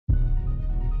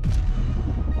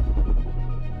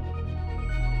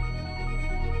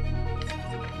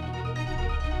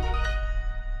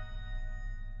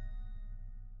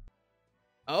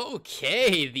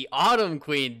Okay, the Autumn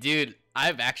Queen. Dude,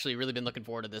 I've actually really been looking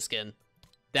forward to this skin.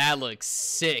 That looks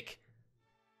sick.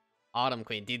 Autumn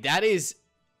Queen. Dude, that is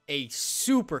a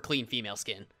super clean female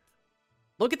skin.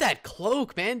 Look at that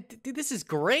cloak, man. Dude, this is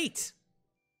great.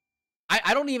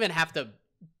 I don't even have to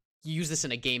use this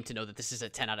in a game to know that this is a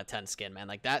 10 out of 10 skin, man.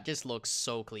 Like, that just looks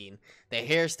so clean. The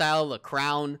hairstyle, the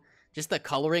crown, just the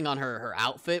coloring on her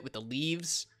outfit with the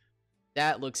leaves.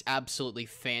 That looks absolutely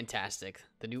fantastic.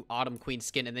 The new Autumn Queen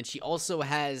skin. And then she also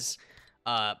has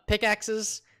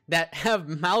pickaxes that have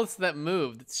mouths that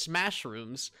move.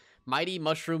 SMASHROOMS. Mighty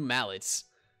Mushroom Mallets.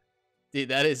 Dude,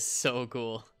 that is so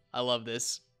cool. I love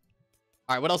this.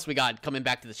 Alright, what else we got coming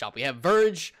back to the shop? We have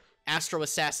Verge, Astro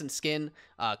Assassin skin,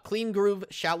 Clean Groove,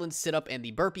 Shaolin Sit Up, and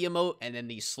the Burpee emote, and then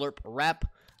the Slurp Wrap.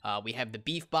 We have the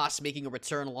Beef Boss making a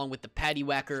return along with the Patty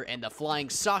Whacker and the Flying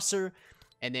Saucer.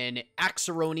 And then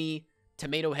Axaroni,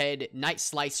 Tomato Head, Night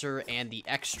Slicer, and the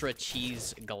Extra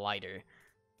Cheese Glider.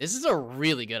 This is a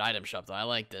really good item shop, though. I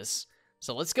like this.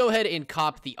 So let's go ahead and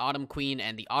cop the Autumn Queen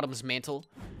and the Autumn's Mantle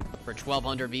for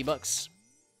 1,200 V-Bucks.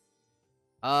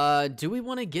 Do we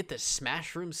want to get the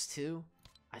SMASHROOMS too?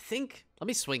 I think... Let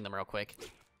me swing them real quick.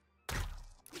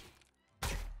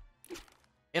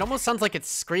 It almost sounds like it's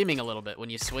screaming a little bit when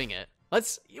you swing it.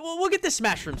 We'll get the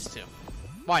SMASHROOMS too.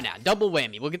 Why not? Double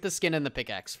whammy. We'll get the skin and the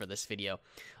pickaxe for this video.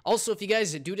 Also, if you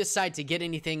guys do decide to get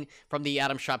anything from the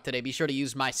item shop today, be sure to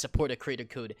use my supporter creator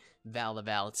code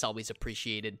VALtheVAL. It's always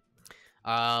appreciated.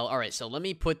 Alright, so let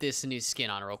me put this new skin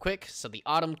on real quick. So the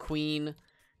Autumn Queen,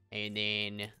 and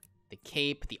then the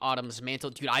cape, the Autumn's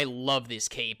Mantle. Dude, I love this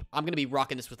cape. I'm gonna be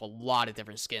rocking this with a lot of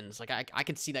different skins. Like, I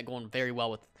can see that going very well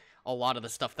with a lot of the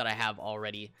stuff that I have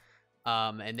already.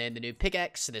 And then the new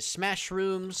pickaxe, the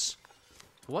SMASHROOMS.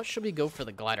 What should we go for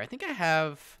the glider? I think I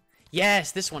have...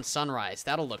 Yes, this one, Sunrise.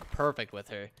 That'll look perfect with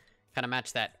her. Kind of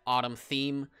match that autumn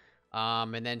theme.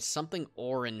 And then something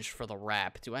orange for the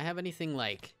wrap. Do I have anything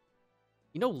like...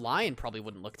 You know, lion probably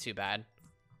wouldn't look too bad.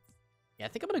 Yeah, I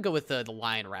think I'm going to go with the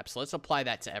lion wrap. So let's apply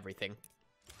that to everything.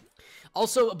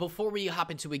 Also, before we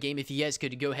hop into a game, if you guys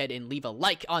could go ahead and leave a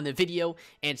like on the video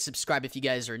and subscribe if you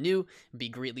guys are new, it'd be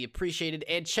greatly appreciated.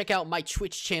 And check out my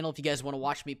Twitch channel if you guys want to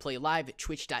watch me play live at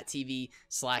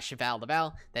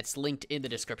twitch.tv/VALtheVAL. That's linked in the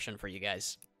description for you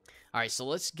guys. Alright, so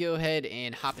let's go ahead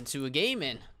and hop into a game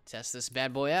and test this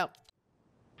bad boy out.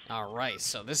 Alright,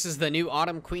 so this is the new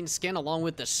Autumn Queen skin along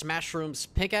with the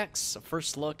SMASHROOMS pickaxe.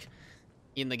 First look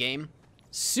in the game.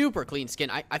 Super clean skin.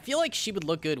 I feel like she would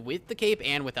look good with the cape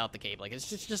and without the cape. Like, it's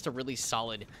just a really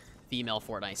solid female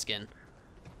Fortnite skin.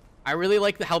 I really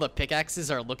like how the pickaxes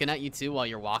are looking at you too while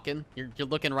you're walking. You're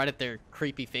looking right at their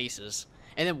creepy faces.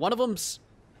 And then one of them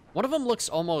looks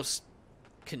almost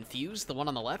confused, the one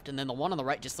on the left, and then the one on the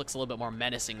right just looks a little bit more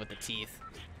menacing with the teeth.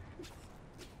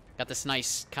 Got this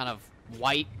nice kind of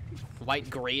white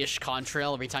grayish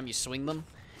contrail every time you swing them.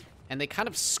 And they kind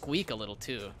of squeak a little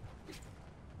too.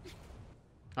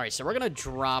 Alright, so we're going to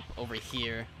drop over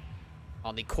here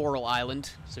on the Coral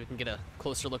Island so we can get a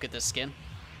closer look at this skin.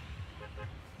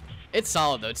 It's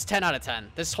solid, though. It's 10 out of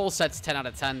 10. This whole set's 10 out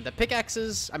of 10. The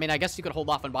pickaxes, I mean, I guess you could hold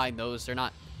off on buying those. They're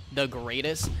not the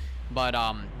greatest, but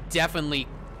definitely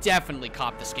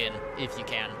cop the skin if you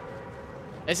can.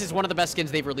 This is one of the best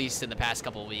skins they've released in the past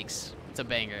couple of weeks. It's a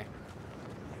banger.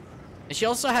 And she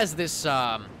also has this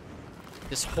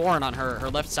this horn on her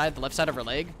left side, the left side of her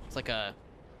leg. It's like a...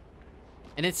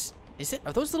 And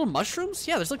are those little mushrooms?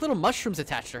 Yeah, there's like little mushrooms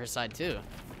attached to her side too.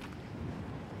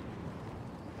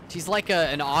 She's like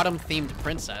an autumn-themed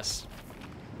princess.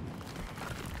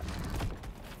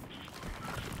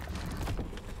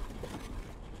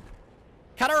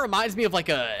 Kind of reminds me of like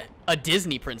a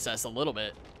Disney princess a little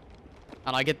bit.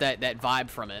 And I get that vibe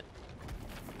from it.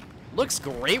 Looks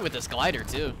great with this glider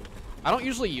too. I don't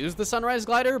usually use the Sunrise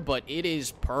glider, but it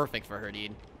is perfect for her,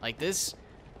 dude. Like this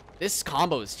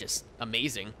combo is just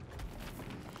amazing.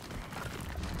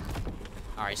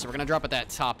 Alright, so we're gonna drop at that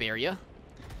top area.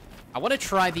 I want to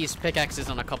try these pickaxes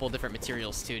on a couple different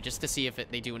materials too, just to see if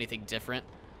they do anything different.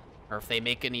 Or if they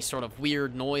make any sort of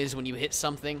weird noise when you hit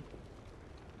something.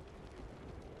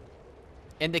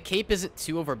 And the cape isn't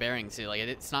too overbearing too. Like,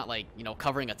 it's not like, you know,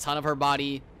 covering a ton of her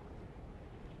body.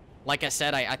 Like I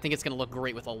said, I think it's gonna look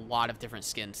great with a lot of different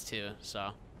skins too,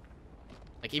 so...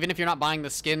 Like, even if you're not buying the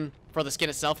skin for the skin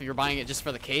itself, if you're buying it just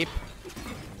for the cape,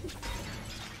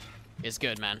 it's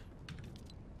good, man.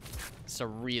 It's a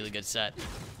really good set.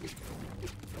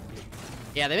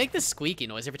 Yeah, they make this squeaky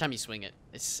noise every time you swing it.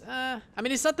 It's, I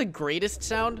mean, it's not the greatest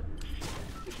sound.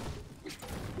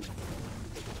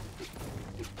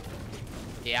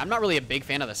 Yeah, I'm not really a big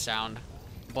fan of the sound,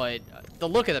 but the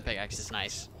look of the pickaxe is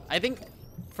nice. I think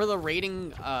for the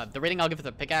rating I'll give it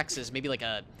the pickaxe is maybe like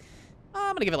a,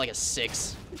 I'm gonna give it like a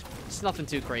 6. It's nothing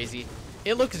too crazy.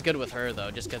 It looks good with her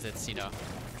though, just because it's, you know,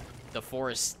 the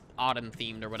forest autumn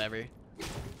themed or whatever.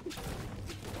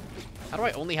 How do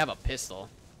I only have a pistol?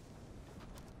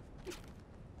 Did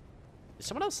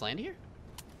someone else land here?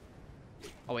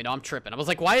 Oh wait, no, I'm tripping. I was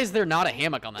like, why is there not a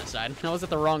hammock on that side? I was at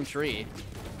the wrong tree.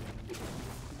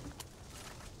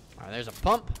 Alright, there's a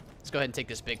pump. Let's go ahead and take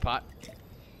this big pot.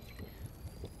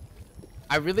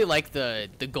 I really like the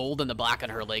gold and the black on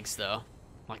her legs though.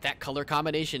 Like that color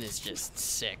combination is just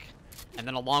sick. And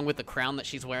then along with the crown that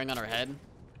she's wearing on her head.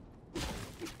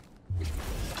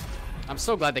 I'm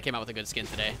so glad they came out with a good skin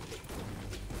today.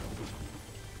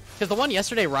 Because the one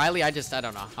yesterday, Riley, I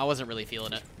don't know. I wasn't really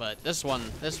feeling it. But this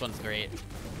one's great.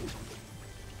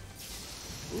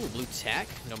 Ooh, blue tack.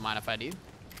 Don't mind if I do.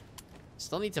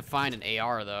 Still need to find an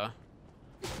AR, though.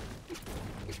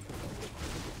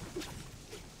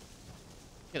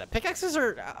 Yeah, the pickaxes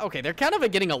are... Okay, they're kind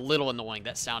of getting a little annoying,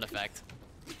 that sound effect.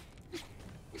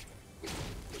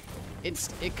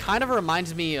 It kind of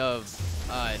reminds me of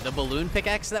the balloon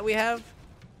pickaxe that we have.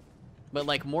 But,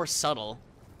 like, more subtle.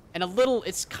 And a little...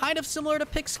 It's kind of similar to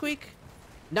Pick Squeak.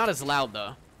 Not as loud,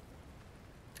 though.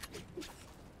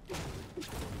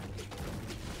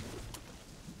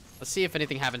 Let's see if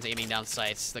anything happens aiming down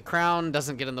sights. The crown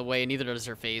doesn't get in the way, neither does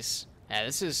her face. Yeah,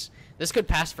 this could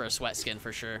pass for a sweat skin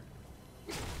for sure.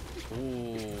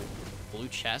 Ooh, blue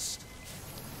chest.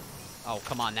 Oh,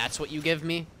 come on, that's what you give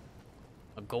me?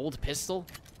 A gold pistol?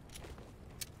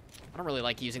 I don't really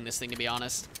like using this thing, to be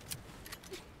honest.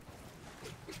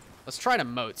 Let's try to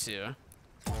moat, too.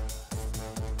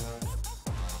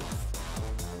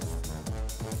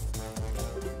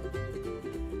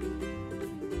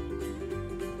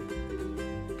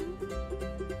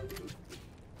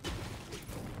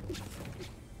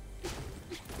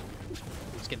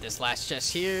 Let's get this last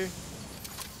chest here.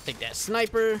 Take that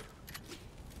sniper.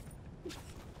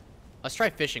 Let's try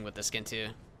fishing with this skin, too.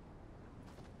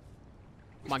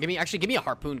 Come on, give me a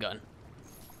harpoon gun.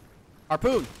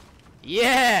 Harpoon!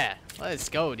 Yeah! Let's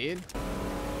go, dude.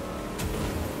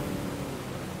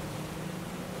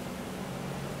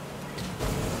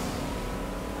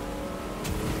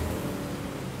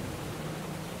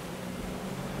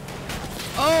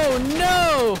 Oh,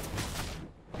 no!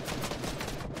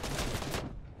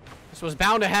 This was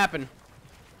bound to happen.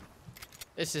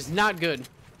 This is not good.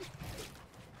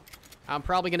 I'm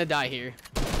probably gonna die here.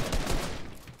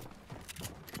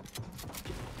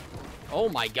 Oh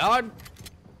my god.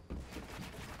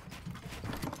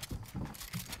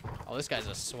 Oh, this guy's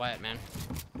a sweat, man.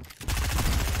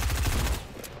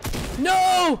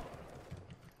 No!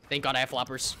 Thank God I have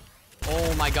floppers.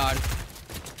 Oh my god.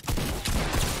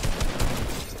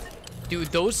 Dude,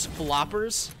 those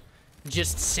floppers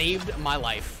just saved my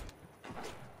life.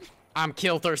 I'm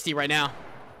kill thirsty right now.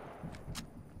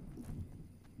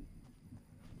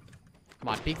 Come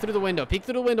on, peek through the window. Peek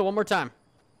through the window one more time.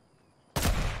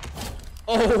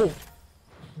 Oh!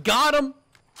 Got him!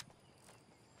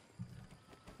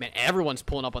 Man, everyone's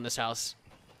pulling up on this house.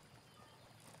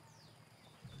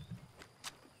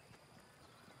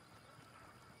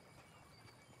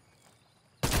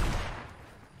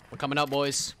 We're coming up,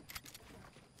 boys.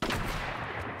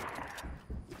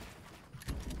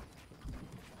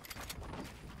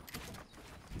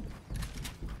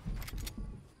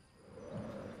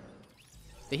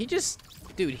 Did he just...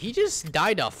 Dude, he just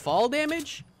died to fall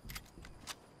damage?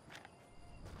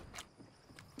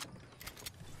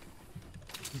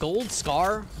 Gold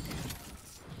scar?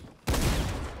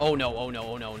 Oh no, oh no,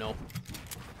 oh no, no.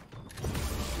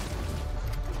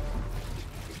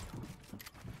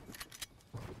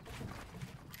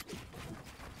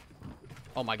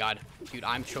 Oh my god. Dude,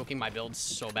 I'm choking my build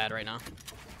so bad right now.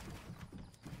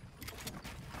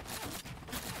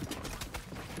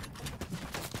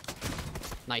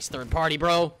 Nice third party,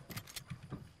 bro.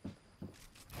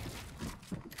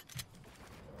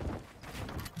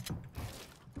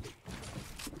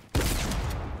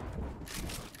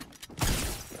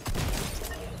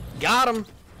 Got him.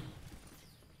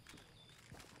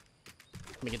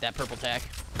 Let me get that purple tack.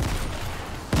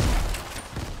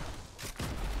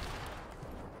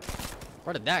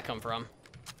 Where did that come from?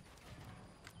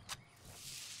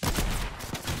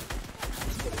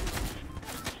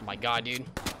 Oh my god, dude.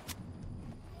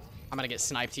 I'm gonna get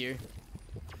sniped here.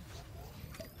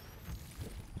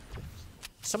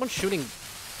 Someone's shooting.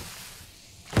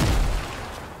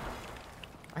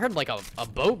 I heard like a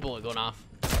boat bullet going off.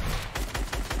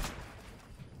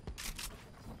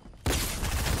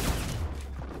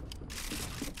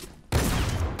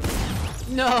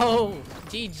 No!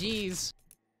 GG's.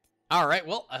 All right,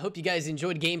 well, I hope you guys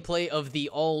enjoyed gameplay of the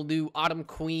all-new Autumn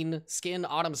Queen skin,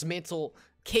 Autumn's Mantle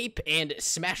cape, and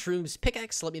SMASHROOMS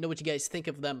pickaxe. Let me know what you guys think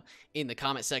of them in the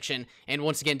comment section. And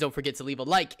once again, don't forget to leave a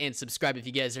like and subscribe if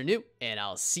you guys are new, and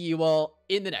I'll see you all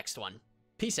in the next one.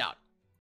 Peace out.